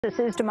This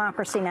is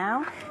Democracy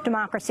Now!,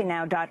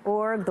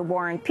 democracynow.org, The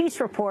War and Peace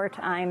Report.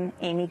 I'm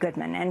Amy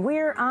Goodman, and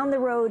we're on the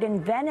road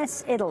in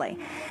Venice, Italy,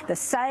 the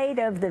site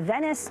of the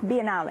Venice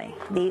Biennale,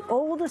 the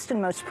oldest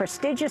and most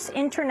prestigious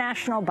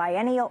international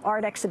biennial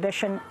art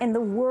exhibition in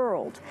the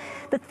world.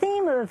 The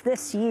theme of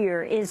this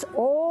year is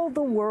all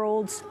the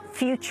world's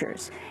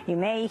futures. You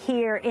may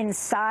hear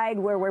inside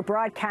where we're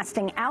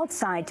broadcasting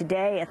outside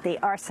today at the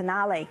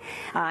Arsenale,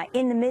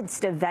 in the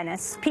midst of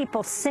Venice,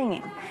 people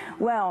singing.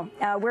 Well,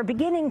 we're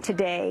beginning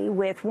today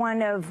with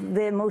one of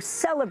the most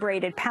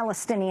celebrated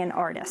Palestinian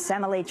artists,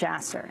 Emily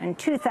Jacir. In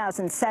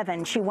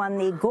 2007, she won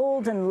the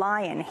Golden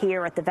Lion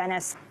here at the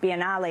Venice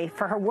Biennale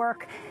for her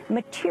work,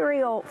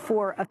 Material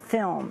for a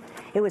Film.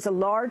 It was a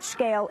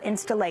large-scale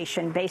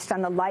installation based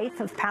on the life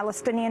of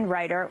Palestinian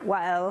writer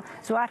Wael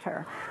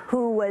Jacir,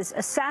 who was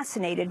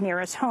assassinated near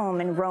his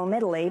home in Rome,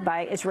 Italy,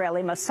 by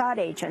Israeli Mossad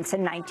agents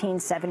in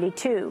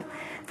 1972.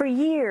 For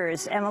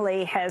years,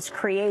 Emily has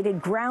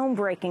created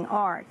groundbreaking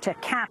art to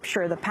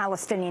capture the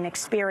Palestinian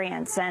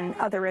experience and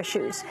other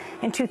issues.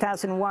 In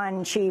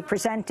 2001, she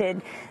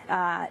presented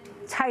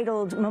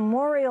titled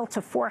Memorial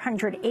to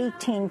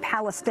 418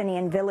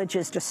 Palestinian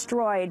Villages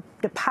Destroyed,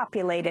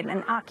 Depopulated,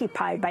 and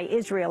Occupied by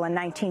Israel in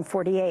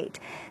 1948.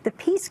 The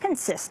piece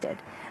consisted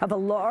of a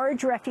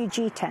large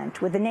refugee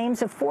tent with the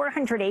names of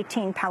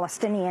 418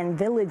 Palestinian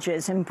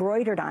villages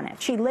embroidered on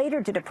it. She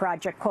later did a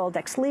project called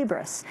Ex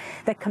Libris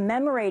that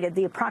commemorated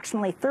the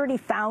approximately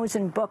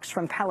 30,000 books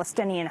from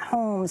Palestinian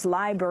homes,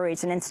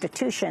 libraries, and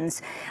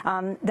institutions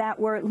that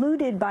were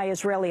looted by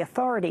Israeli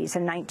authorities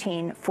in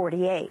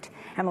 1948.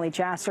 Emily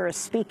Jacir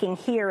is speaking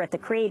here at the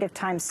Creative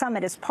Times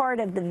Summit as part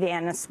of the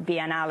Venice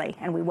Biennale,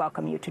 and we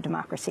welcome you to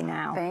Democracy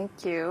Now!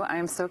 Thank you. I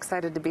am so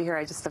excited to be here.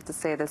 I just have to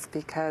say this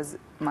because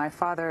my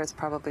father is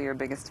probably your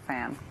biggest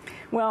fan.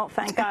 Well,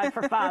 thank God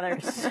for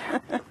fathers.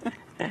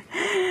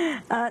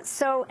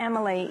 So,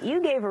 Emily,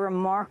 you gave a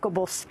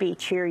remarkable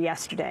speech here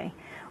yesterday,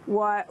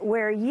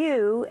 where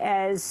you,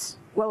 as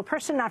well, a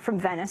person not from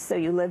Venice, though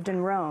you lived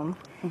in Rome,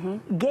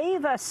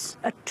 gave us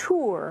a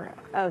tour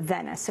of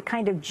Venice, a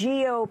kind of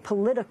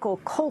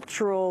geopolitical,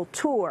 cultural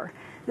tour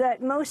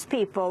that most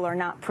people are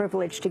not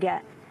privileged to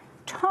get.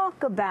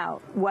 Talk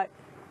about what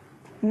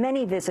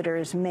many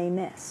visitors may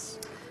miss.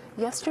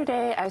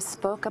 Yesterday, I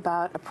spoke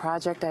about a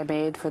project I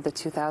made for the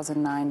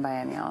 2009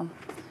 biennial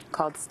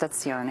called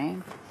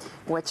Stazione,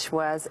 which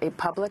was a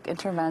public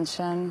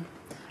intervention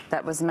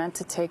that was meant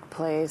to take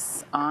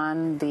place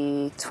on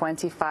the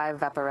 25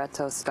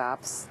 Vaporetto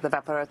stops, the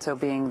Vaporetto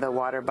being the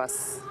water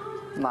bus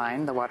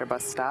line, the water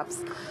bus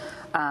stops,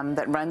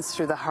 that runs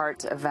through the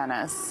heart of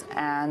Venice.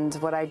 And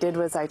what I did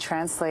was I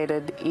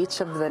translated each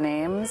of the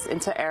names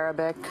into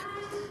Arabic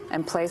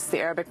and placed the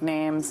Arabic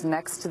names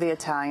next to the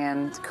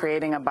Italian,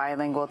 creating a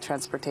bilingual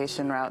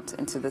transportation route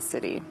into the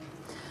city.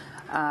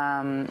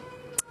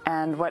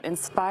 And what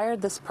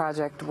inspired this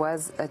project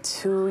was a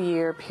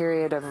 2-year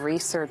period of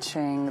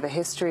researching the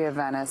history of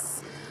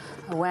Venice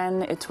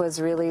when it was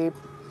really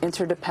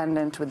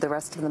interdependent with the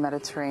rest of the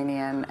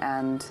Mediterranean,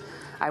 and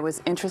I was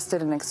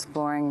interested in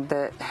exploring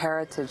the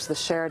heritage, the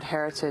shared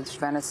heritage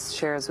Venice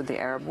shares with the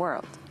Arab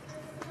world.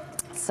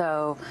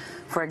 So,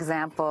 for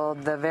example,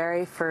 the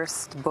very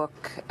first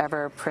book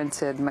ever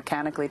printed,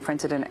 mechanically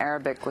printed in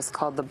Arabic, was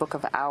called the Book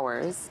of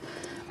Hours.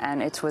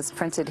 And it was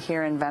printed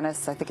here in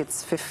Venice, I think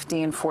it's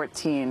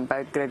 1514,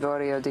 by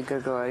Gregorio di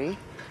Gregori.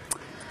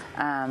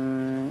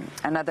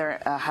 Another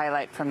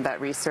highlight from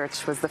that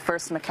research was the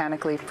first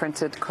mechanically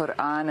printed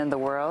Quran in the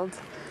world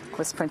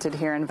was printed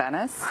here in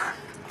Venice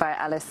by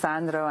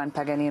Alessandro and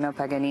Paganino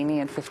Paganini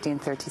in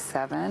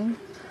 1537.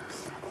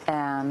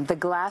 The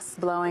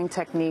glass-blowing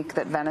technique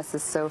that Venice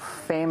is so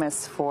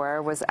famous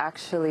for was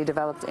actually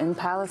developed in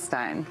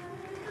Palestine.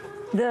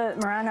 The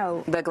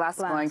Murano the glass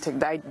blowing,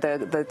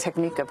 the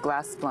technique of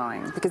glass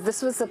blowing, because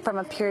this was from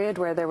a period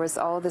where there was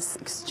all this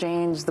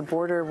exchange. The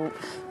border,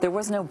 there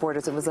was no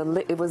borders.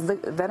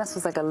 Venice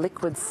was like a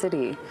liquid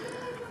city.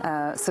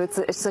 So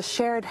it's a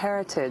shared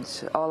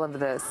heritage, all of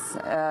this.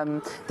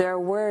 There are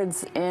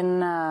words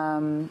in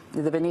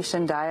the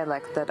Venetian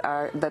dialect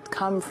that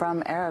come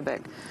from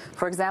Arabic.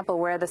 For example,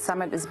 where the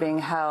summit is being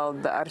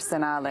held, the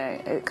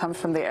Arsenale, it comes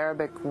from the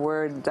Arabic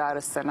word Dar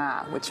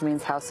es-Sana, which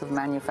means house of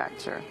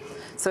manufacture.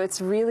 So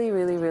it's really,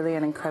 really, really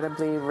an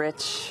incredibly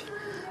rich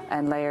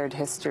and layered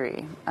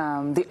history.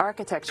 The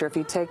architecture, if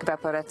you take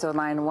Vaporetto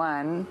Line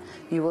 1,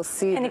 you will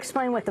see... And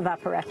explain what the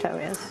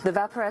Vaporetto is. The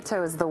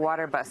Vaporetto is the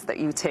water bus that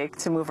you take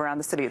to move around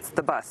the city. It's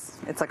the bus.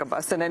 It's like a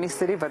bus in any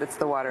city, but it's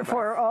the water bus.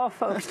 For all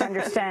folks to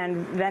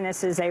understand,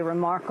 Venice is a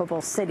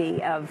remarkable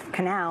city of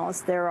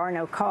canals. There are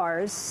no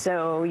cars,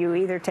 so you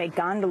either take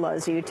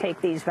gondolas or you take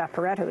these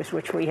Vaporettos,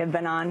 which we have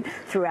been on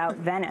throughout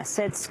Venice.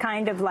 It's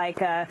kind of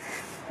like a...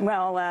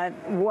 well,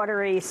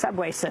 watery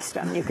subway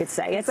system, you could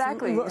say.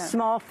 Exactly. It's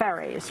small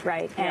ferries, stops,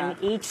 right? And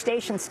each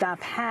station stop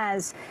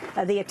has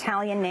the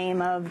Italian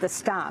name of the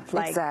stop,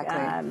 like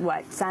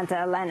what, Santa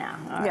Elena?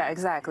 Yeah,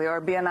 exactly,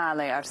 or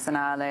Biennale,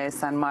 Arsenale,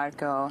 San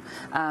Marco.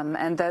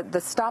 And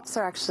the stops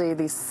are actually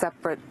these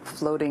separate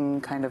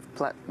floating kind of,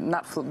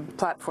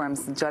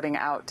 platforms jutting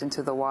out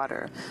into the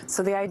water.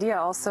 So the idea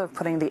also of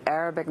putting the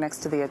Arabic next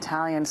to the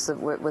Italian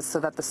was so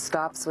that the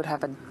stops would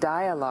have a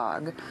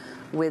dialogue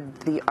with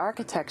the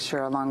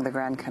architecture along the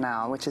Grand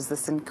Canal, which is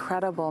this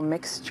incredible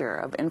mixture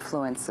of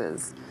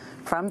influences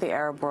from the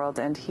Arab world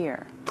and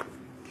here.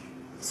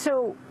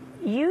 So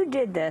you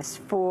did this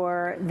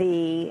for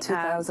the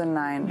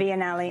 2009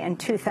 Biennale in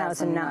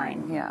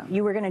 2009. Yeah.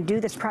 You were going to do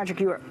this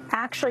project. You were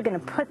actually going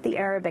to put the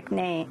Arabic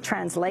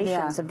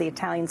translations of the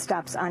Italian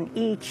stops on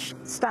each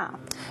stop.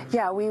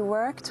 Yeah, we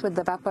worked with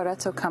the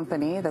Vaporetto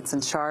company that's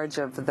in charge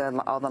of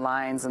all the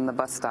lines and the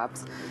bus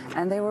stops,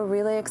 and they were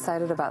really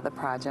excited about the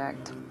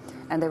project.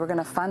 And they were going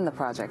to fund the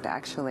project,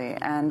 actually.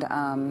 And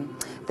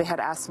they had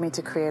asked me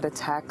to create a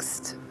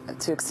text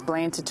to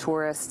explain to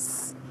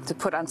tourists, to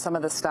put on some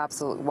of the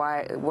stops,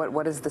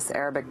 what is this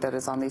Arabic that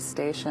is on these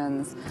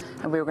stations.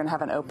 And we were going to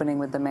have an opening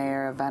with the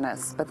mayor of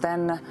Venice. But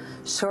then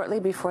shortly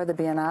before the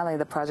Biennale,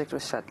 the project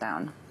was shut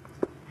down.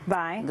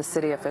 By? The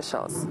city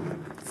officials.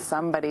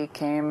 Somebody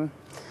came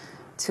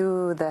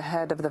to the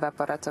head of the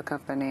Vaporetto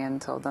company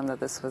and told them that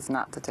this was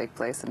not to take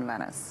place in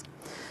Venice,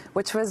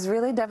 which was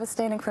really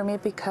devastating for me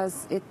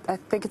because I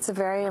think it's a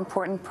very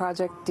important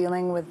project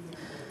dealing with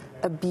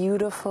a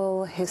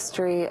beautiful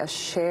history, a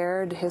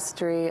shared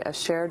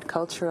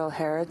cultural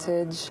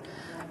heritage,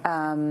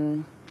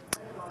 and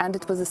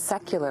it was a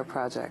secular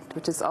project,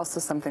 which is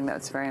also something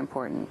that's very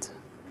important.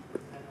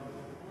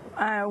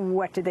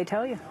 What did they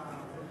tell you?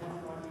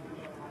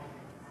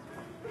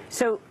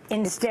 So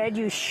instead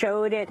you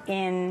showed it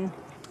in...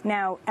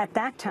 Now, at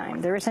that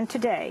time, there isn't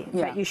today,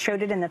 but you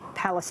showed it in the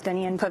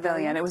Palestinian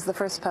pavilion. It was the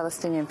first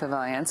Palestinian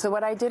pavilion. So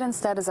what I did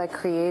instead is I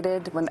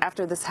created,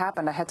 after this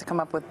happened, I had to come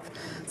up with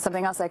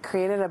something else. I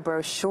created a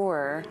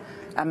brochure,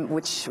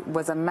 which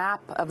was a map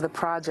of the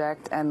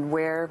project and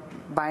where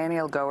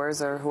biennial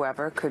goers or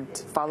whoever could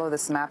follow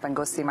this map and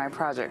go see my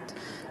project.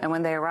 And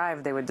when they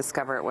arrived, they would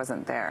discover it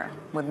wasn't there,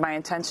 with my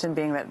intention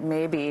being that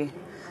maybe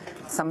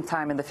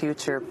sometime in the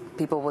future,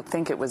 people would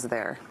think it was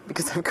there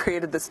because I've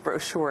created this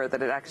brochure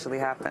that it actually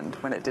happened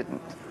when it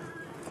didn't.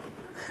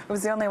 It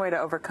was the only way to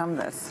overcome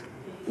this.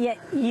 Yet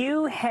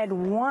you had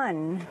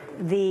won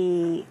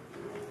the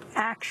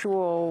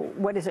actual,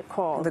 what is it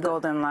called? The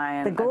Golden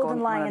Lion. The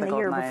Golden Lion the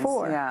year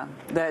before. Yeah,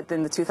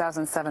 in the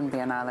 2007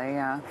 Biennale,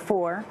 yeah.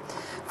 For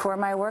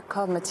my work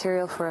called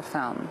Material for a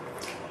Film.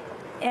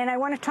 And I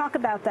want to talk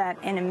about that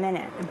in a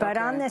minute. But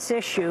on this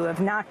issue of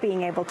not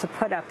being able to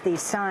put up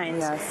these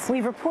signs,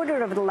 we've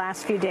reported over the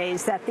last few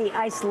days that the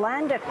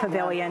Icelandic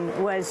pavilion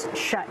was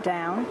shut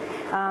down.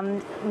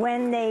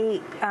 When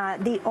the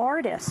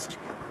artist,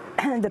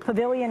 the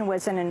pavilion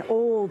was in an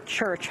old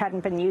church,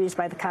 hadn't been used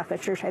by the Catholic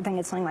Church, I think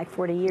it's something like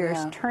 40 years,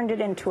 turned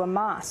it into a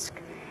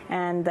mosque.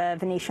 And the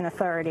Venetian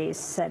authorities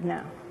said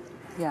no.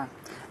 Yeah.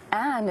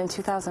 And in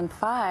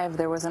 2005,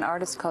 there was an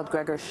artist called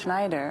Gregor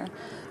Schneider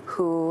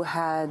who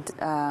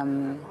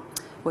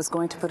was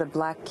going to put a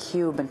black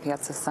cube in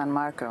Piazza San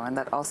Marco, and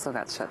that also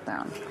got shut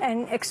down.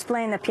 And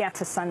explain the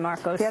Piazza San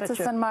Marco. Piazza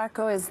San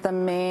Marco is the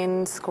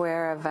main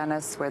square of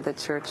Venice where the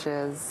church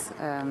is.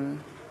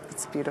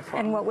 It's beautiful.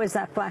 And what was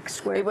that black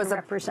square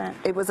represent?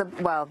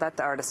 Well, that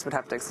the artist would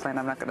have to explain.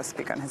 I'm not going to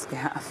speak on his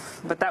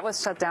behalf. But that was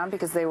shut down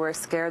because they were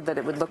scared that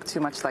it would look too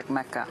much like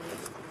Mecca.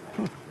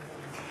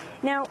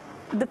 Now,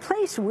 the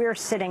place we're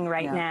sitting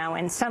right now,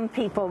 and some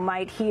people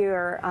might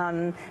hear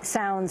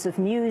sounds of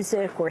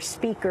music or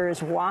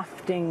speakers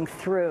wafting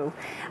through.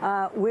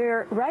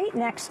 We're right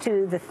next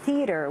to the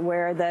theater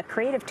where the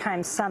Creative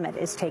Times Summit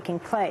is taking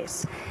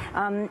place.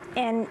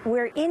 And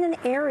we're in an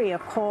area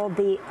called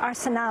the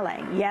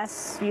Arsenale.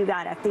 Yes, you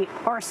got it, the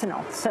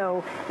Arsenal.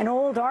 So an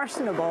old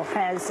arsenal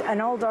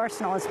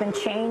has been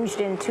changed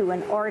into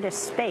an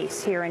artist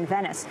space here in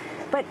Venice.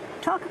 But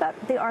talk about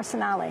the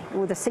Arsenale,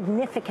 or the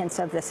significance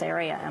of this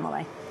area,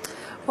 Emily.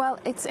 Well,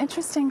 it's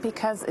interesting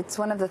because it's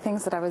one of the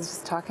things that I was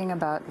just talking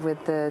about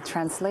with the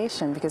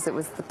translation, because it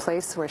was the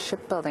place where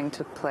shipbuilding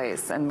took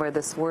place and where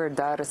this word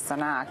Dar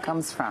es-Sana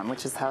comes from,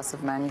 which is house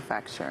of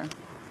manufacture.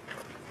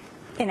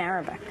 In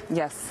Arabic.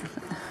 Yes.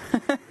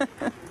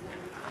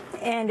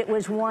 And it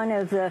was one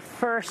of the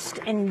first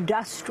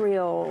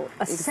industrial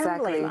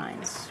assembly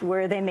lines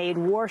where they made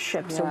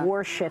warships, a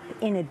warship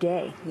in a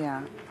day.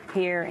 Yeah.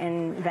 Here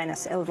in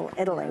Venice,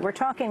 Italy. We're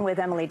talking with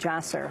Emily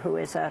Jacir, who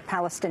is a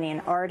Palestinian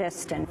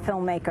artist and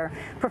filmmaker,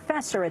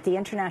 professor at the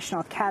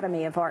International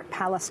Academy of Art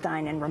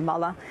Palestine in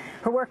Ramallah.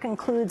 Her work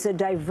includes a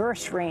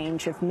diverse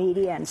range of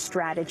media and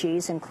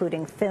strategies,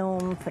 including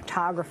film,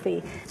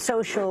 photography,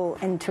 social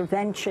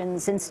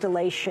interventions,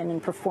 installation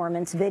and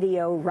performance,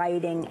 video,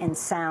 writing, and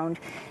sound.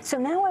 So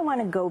now I want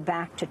to go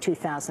back to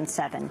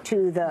 2007,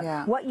 to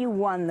the what you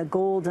won the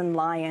Golden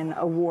Lion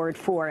Award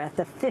for at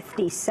the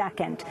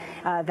 52nd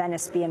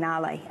Venice Biennale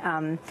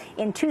Biennale.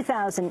 In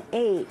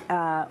 2008,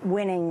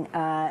 winning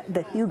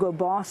the Hugo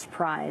Boss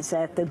Prize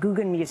at the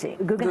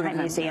Guggenheim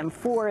Museum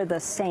for the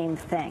same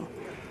thing.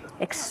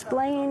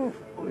 Explain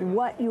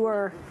what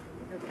your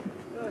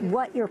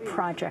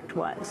project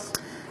was.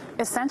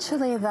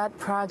 Essentially, that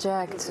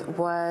project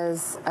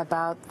was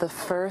about the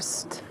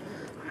first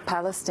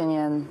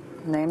Palestinian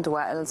named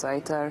Wa'el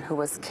Zaitar, who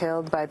was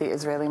killed by the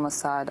Israeli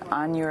Mossad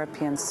on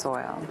European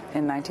soil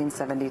in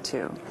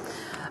 1972.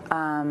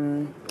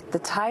 The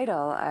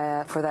title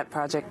for that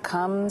project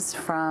comes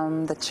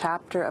from the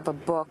chapter of a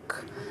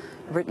book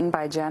written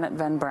by Janet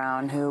Van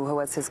Braun, who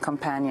was his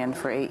companion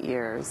for 8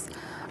 years.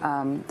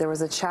 There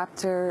was a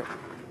chapter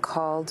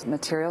called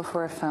Material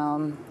for a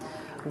Film,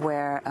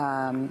 where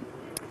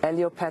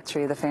Elio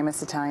Petri, the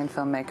famous Italian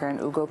filmmaker, and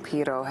Ugo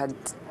Piro had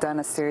done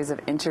a series of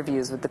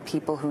interviews with the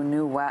people who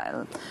knew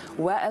Wa'el.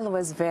 Wa'el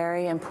was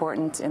very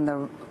important in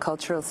the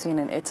cultural scene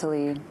in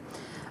Italy.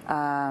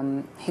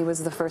 He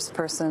was the first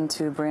person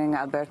to bring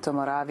Alberto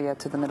Moravia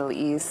to the Middle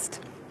East.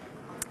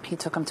 He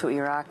took him to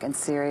Iraq and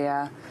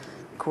Syria,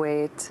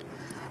 Kuwait,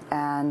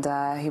 and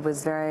he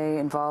was very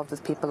involved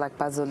with people like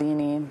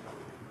Pasolini.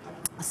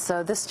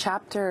 So this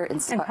chapter... And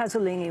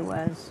Pasolini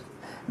was?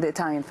 The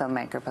Italian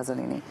filmmaker,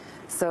 Pasolini.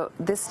 So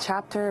this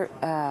chapter,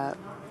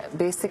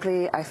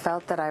 basically, I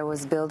felt that I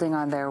was building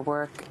on their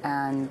work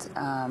and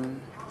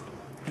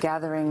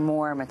gathering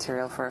more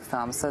material for a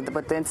film. So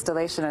what the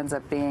installation ends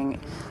up being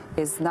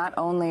is not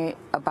only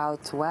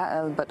about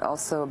Wa'el, but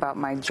also about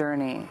my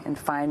journey in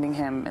finding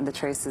him and the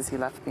traces he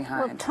left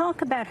behind. Well,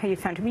 talk about how you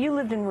found him. You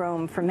lived in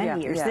Rome for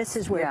many years. Yes, this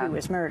is where he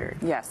was murdered.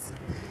 Yes.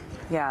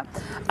 Yeah.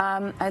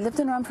 I lived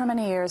in Rome for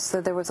many years,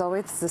 so there was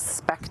always this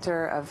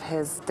specter of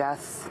his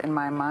death in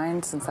my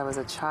mind since I was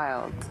a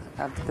child,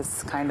 of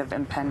this kind of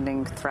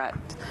impending threat.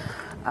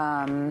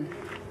 And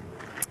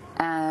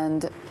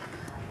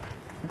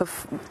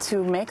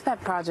to make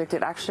that project,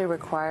 it actually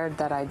required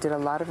that I did a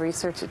lot of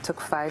research. It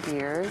took 5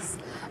 years,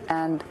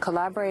 and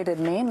collaborated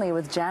mainly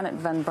with Janet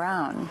Van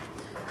Braun,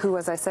 who,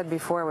 as I said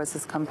before, was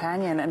his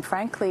companion. And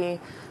frankly,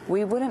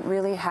 we wouldn't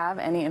really have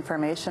any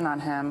information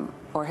on him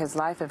or his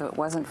life if it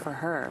wasn't for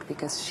her,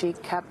 because she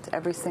kept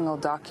every single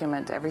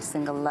document, every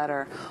single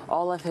letter,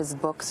 all of his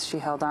books, she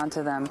held on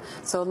to them.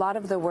 So a lot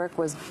of the work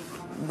was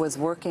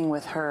working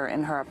with her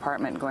in her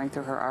apartment, going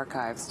through her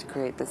archives to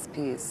create this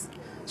piece.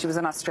 She was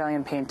an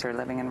Australian painter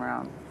living in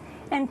Rome.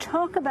 And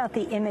talk about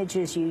the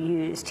images you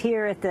used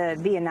here at the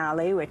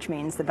Biennale, which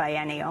means the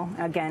biennial.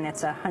 Again,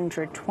 it's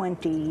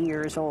 120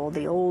 years old,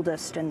 the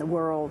oldest in the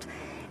world.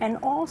 And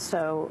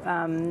also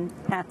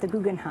at the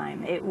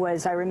Guggenheim. It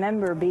was, I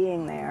remember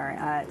being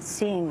there,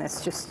 seeing this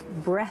just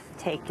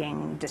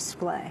breathtaking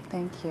display.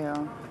 Thank you.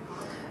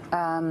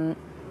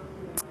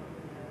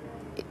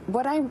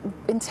 What I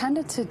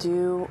intended to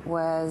do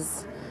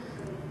was,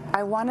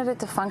 I wanted it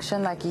to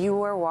function like you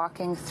were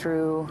walking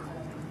through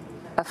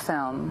a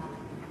film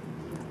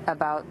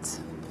about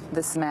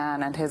this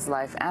man and his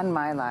life and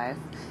my life,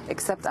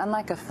 except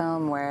unlike a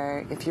film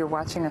where if you're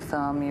watching a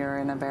film, you're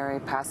in a very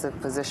passive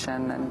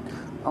position and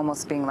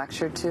almost being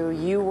lectured to,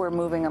 you were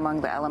moving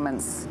among the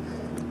elements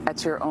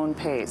at your own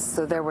pace.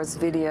 So there was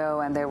video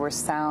and there were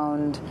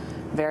sound,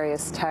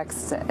 various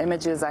texts,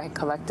 images I had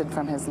collected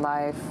from his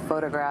life,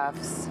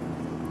 photographs.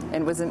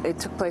 It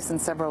took place in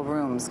several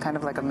rooms, kind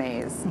of like a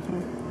maze.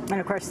 Mm-hmm.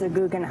 And of course the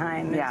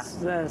Guggenheim is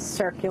the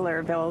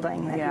circular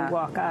building that you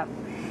walk up.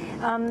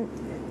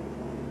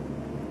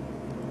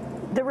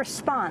 The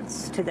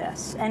response to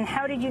this, and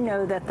how did you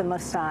know that the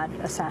Mossad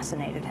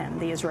assassinated him,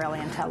 the Israeli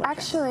intelligence?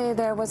 Actually,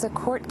 there was a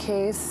court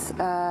case.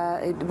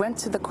 It went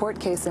to the court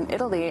case in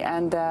Italy,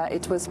 and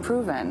it was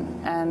proven.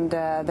 And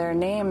their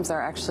names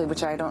are actually,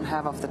 which I don't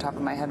have off the top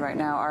of my head right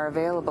now, are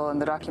available in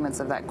the documents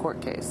of that court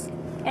case.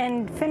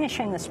 And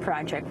finishing this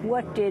project,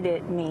 what did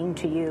it mean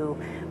to you,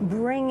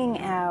 bringing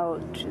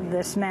out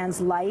this man's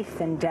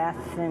life and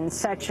death in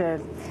such a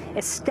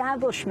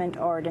establishment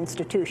art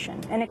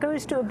institution? And it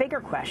goes to a bigger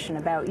question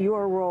about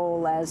your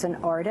role as an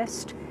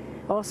artist,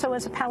 also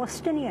as a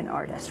Palestinian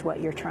artist,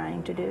 what you're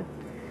trying to do.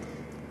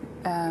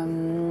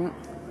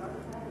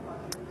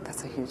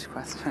 That's a huge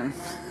question.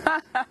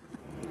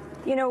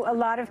 You know, a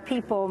lot of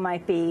people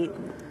might be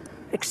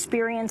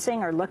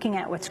experiencing or looking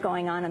at what's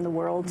going on in the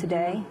world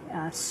today.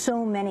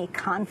 So many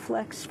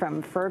conflicts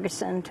from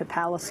Ferguson to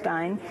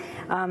Palestine.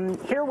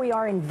 Here we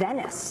are in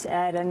Venice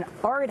at an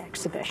art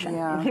exhibition,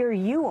 and here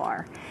you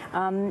are.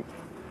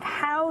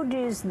 How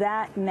does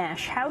that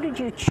mesh? How did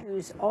you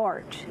choose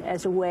art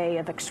as a way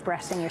of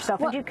expressing yourself?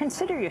 Well, and do you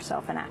consider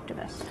yourself an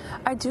activist?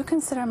 I do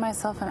consider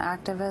myself an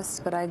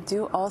activist, but I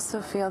do also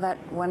feel that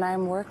when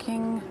I'm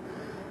working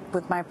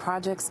with my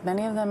projects,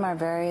 many of them are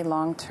very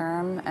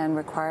long-term and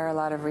require a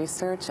lot of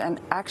research, and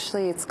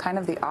actually it's kind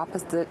of the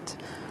opposite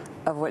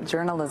of what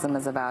journalism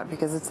is about,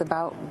 because it's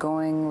about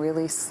going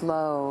really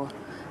slow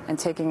and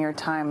taking your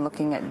time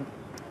looking at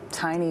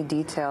tiny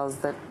details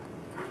that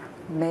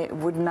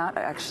would not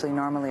actually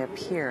normally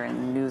appear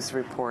in news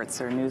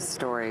reports or news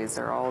stories,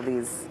 or all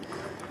these,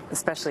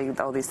 especially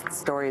all these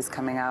stories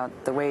coming out,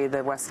 the way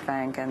the West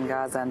Bank and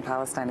Gaza and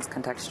Palestine is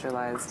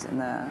contextualized in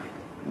the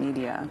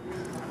media.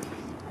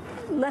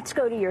 Let's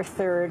go to your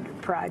third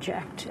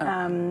project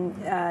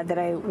that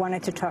I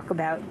wanted to talk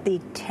about, the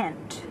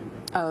tent.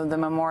 Oh, the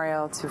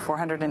memorial to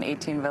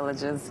 418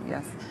 villages,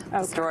 yes. Okay.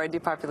 Destroyed,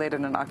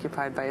 depopulated, and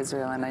occupied by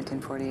Israel in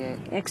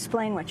 1948.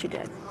 Explain what you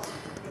did.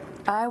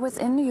 I was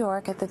in New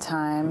York at the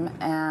time,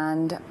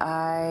 and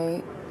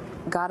I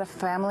got a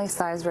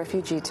family-sized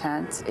refugee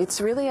tent. It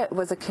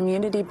was a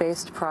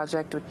community-based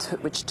project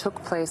which took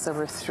place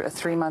over a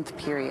 3-month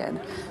period.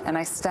 And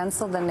I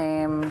stenciled the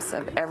names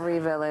of every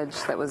village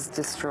that was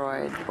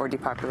destroyed or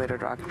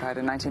depopulated or occupied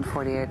in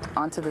 1948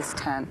 onto this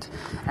tent,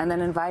 and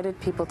then invited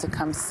people to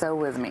come sew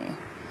with me.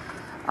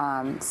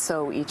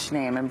 Sew each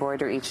name,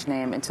 embroider each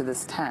name into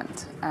this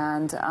tent.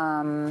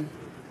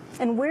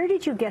 And where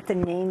did you get the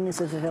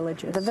names of the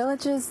villages? The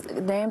villages'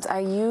 names, I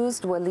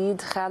used Walid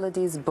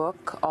Khalidi's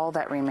book, All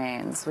That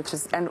Remains,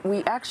 and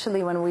we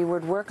actually, when we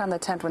would work on the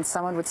tent, when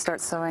someone would start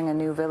sewing a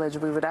new village,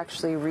 we would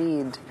actually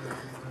read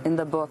in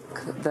the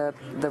book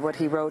what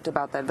he wrote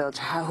about that village,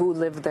 who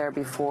lived there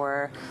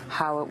before,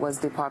 how it was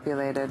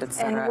depopulated,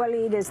 etc. And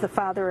Walid is the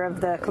father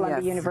of the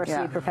Columbia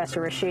University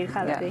professor Jacir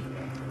Khalidi.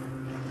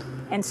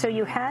 Yeah. And so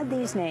you had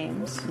these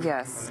names.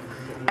 Yes.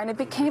 And it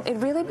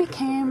really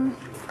became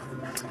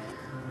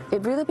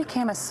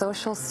a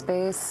social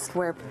space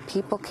where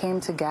people came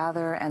to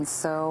gather and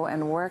sew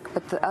and work.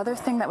 But the other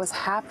thing that was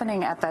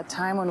happening at that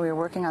time when we were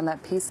working on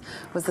that piece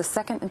was the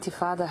second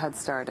Intifada had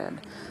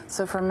started.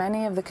 So for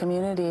many of the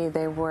community,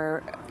 they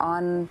were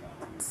on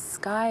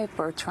Skype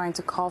or trying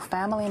to call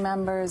family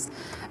members.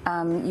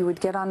 You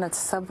would get on a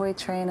subway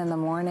train in the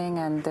morning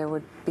and there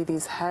would be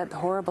these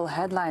horrible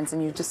headlines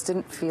and you just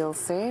didn't feel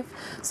safe.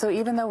 So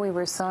even though we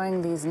were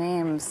sewing these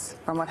names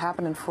from what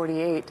happened in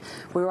 48,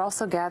 we were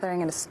also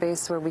gathering in a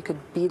space where we could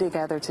be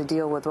together to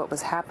deal with what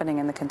was happening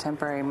in the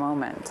contemporary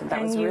moment. And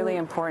that was really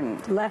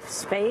important. Left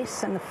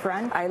space in the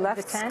front? I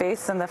left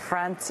space in the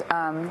front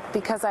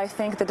because I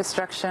think the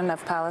destruction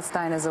of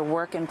Palestine is a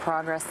work in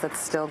progress that's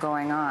still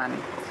going on.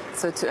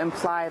 So to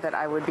imply that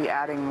I would be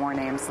adding more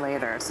names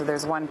later. So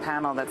there's one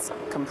panel that's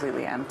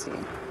completely empty.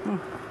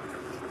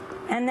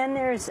 And then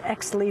there's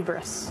Ex Libris.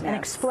 Yes. And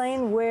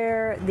explain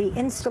where the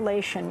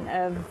installation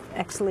of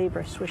Ex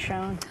Libris was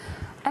shown.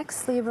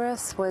 Ex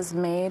Libris was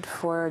made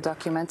for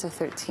Documenta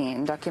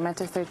 13.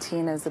 Documenta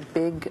 13 is a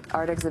big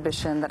art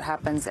exhibition that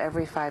happens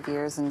every 5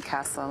 years in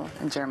Kassel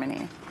in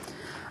Germany,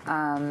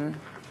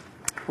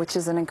 which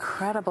is an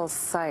incredible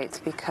site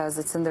because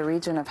it's in the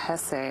region of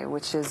Hesse,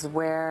 which is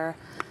where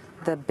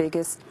the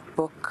biggest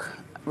book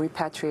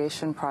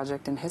repatriation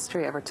project in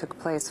history ever took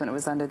place when it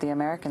was under the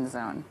American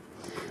zone.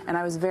 And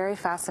I was very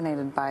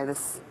fascinated by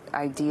this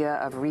idea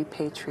of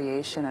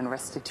repatriation and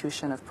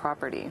restitution of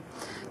property.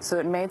 So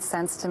it made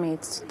sense to me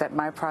that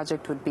my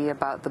project would be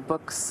about the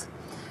books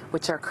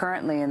which are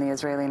currently in the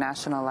Israeli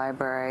National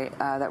Library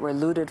that were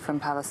looted from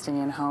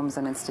Palestinian homes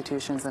and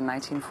institutions in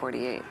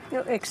 1948.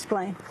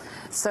 Explain.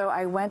 So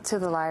I went to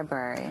the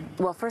library.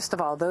 Well, first of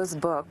all, those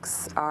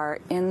books are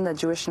in the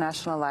Jewish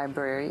National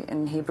Library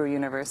in Hebrew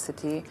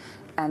University,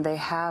 and they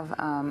have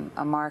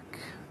a mark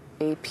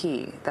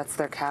AP, that's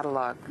their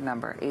catalog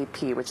number,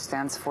 AP, which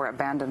stands for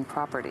Abandoned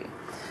Property.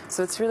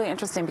 So it's really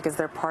interesting because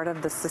they're part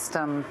of the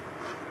system,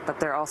 but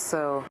they're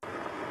also,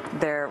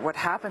 what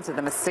happened to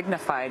them is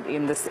signified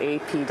in this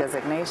AP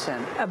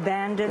designation.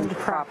 Abandoned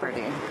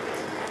property.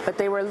 But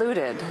they were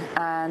looted,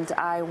 and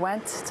I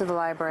went to the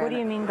library. What do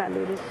you mean by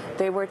looted?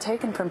 They were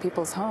taken from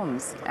people's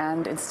homes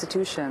and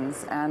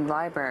institutions and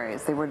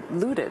libraries. They were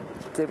looted.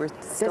 They were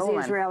stolen.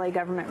 Does the Israeli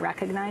government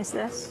recognize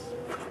this?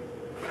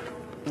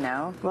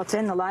 No. Well, it's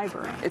in the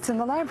library. It's in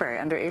the library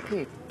under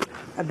AP.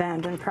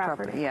 Abandoned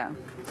property. Yeah.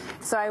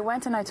 So I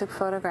went and I took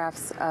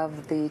photographs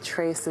of the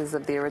traces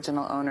of the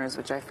original owners,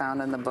 which I found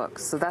in the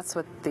books. So that's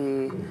what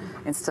the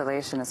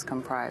installation is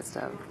comprised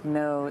of.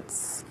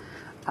 Notes,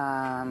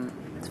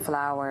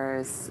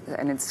 flowers,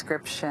 an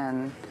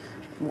inscription,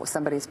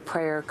 somebody's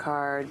prayer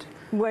card.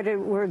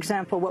 For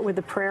example, what would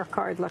the prayer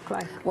card look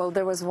like? Well,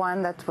 there was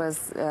one that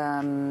was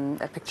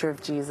a picture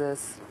of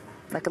Jesus,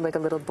 like a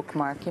little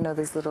bookmark, you know,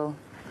 these little...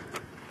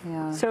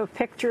 Yeah. So a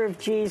picture of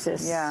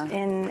Jesus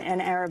in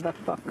an Arabic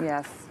book.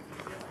 Yes.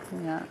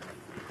 Yeah.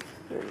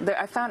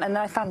 I found a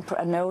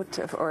note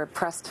or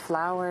pressed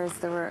flowers.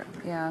 There were,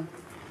 yeah.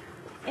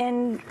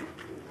 And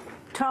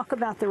talk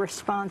about the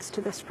response to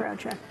this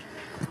project.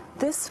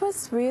 This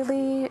was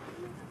really,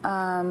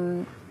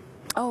 there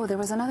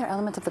was another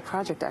element of the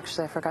project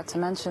actually I forgot to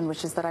mention,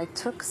 which is that I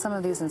took some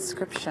of these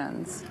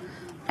inscriptions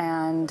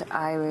and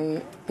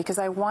because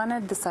I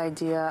wanted this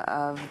idea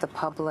of the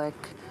public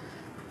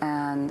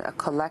and a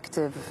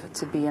collective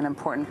to be an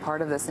important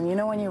part of this. And you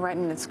know when you write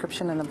an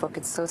inscription in a book,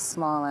 it's so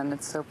small and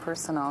it's so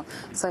personal.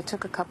 So I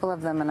took a couple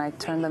of them and I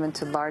turned them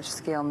into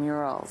large-scale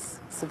murals,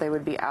 so they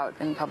would be out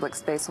in public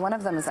space. One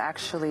of them is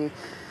actually,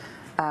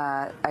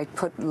 I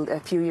put a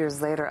few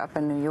years later up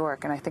in New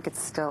York, and I think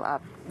it's still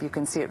up. You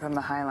can see it from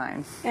the High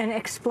Line. And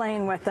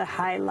explain what the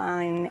High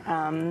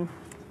Line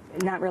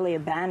not really a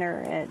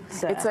banner.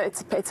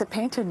 It's a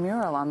painted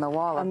mural on the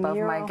wall above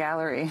my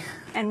gallery.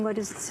 And what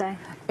does it say?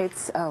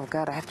 It's, oh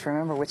God, I have to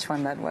remember which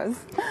one that was.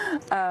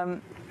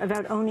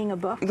 About owning a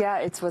book?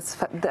 Yeah,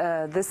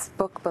 this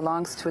book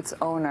belongs to its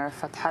owner,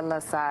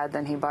 Fathallah Saad,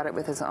 and he bought it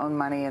with his own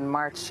money in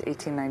March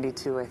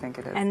 1892, I think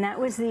it is. And that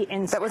was the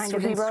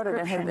he wrote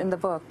it in the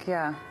book,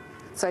 yeah.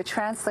 So I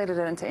translated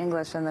it into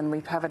English, and then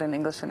we have it in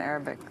English and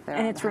Arabic there.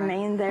 And it's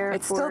remained there.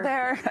 It's still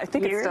there. I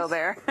think years? It's still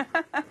there.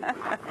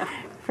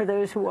 For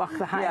those who walk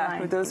the High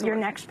Line. Your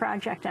next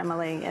project,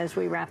 Emily, as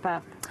we wrap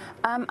up.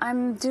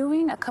 I'm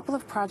doing a couple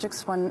of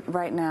projects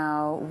right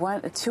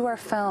now. Two are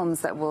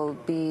films that will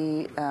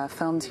be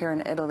filmed here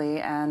in Italy,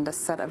 and a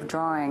set of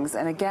drawings.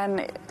 And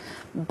again,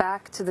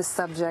 back to the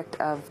subject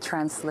of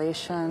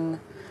translation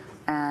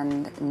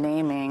and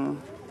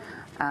naming.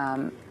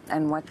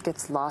 And what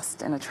gets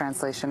lost in a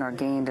translation or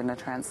gained in a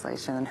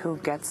translation, and who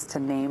gets to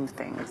name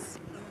things.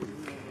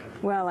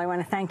 Well, I want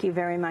to thank you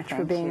very much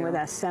for being with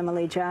us.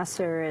 Emily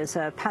Jacir is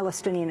a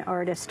Palestinian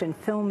artist and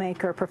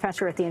filmmaker,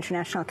 professor at the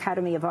International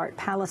Academy of Art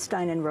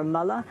Palestine in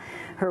Ramallah.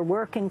 Her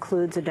work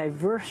includes a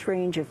diverse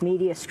range of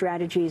media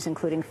strategies,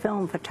 including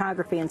film,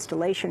 photography,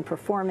 installation,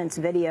 performance,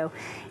 video.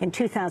 In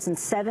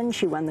 2007,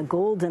 she won the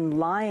Golden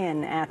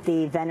Lion at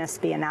the Venice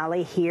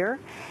Biennale here.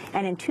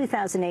 And in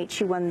 2008,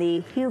 she won the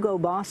Hugo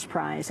Boss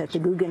Prize at the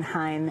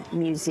Guggenheim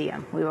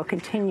Museum. We will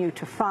continue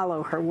to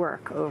follow her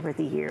work over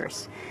the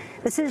years.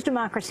 This is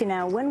Democracy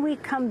Now! When we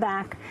come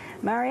back,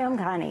 Mariam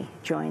Ghani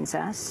joins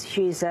us.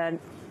 She's a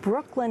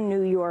Brooklyn,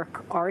 New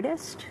York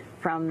artist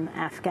from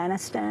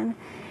Afghanistan.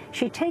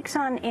 She takes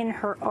on in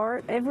her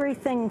art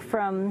everything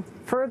from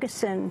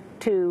Ferguson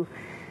to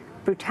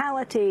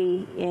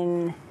brutality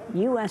in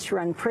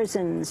U.S.-run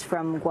prisons,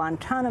 from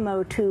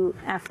Guantanamo to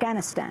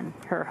Afghanistan,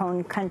 her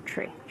own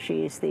country.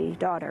 She's the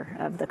daughter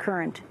of the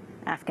current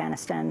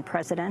Afghanistan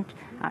president,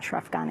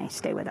 Ashraf Ghani.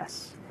 Stay with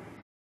us.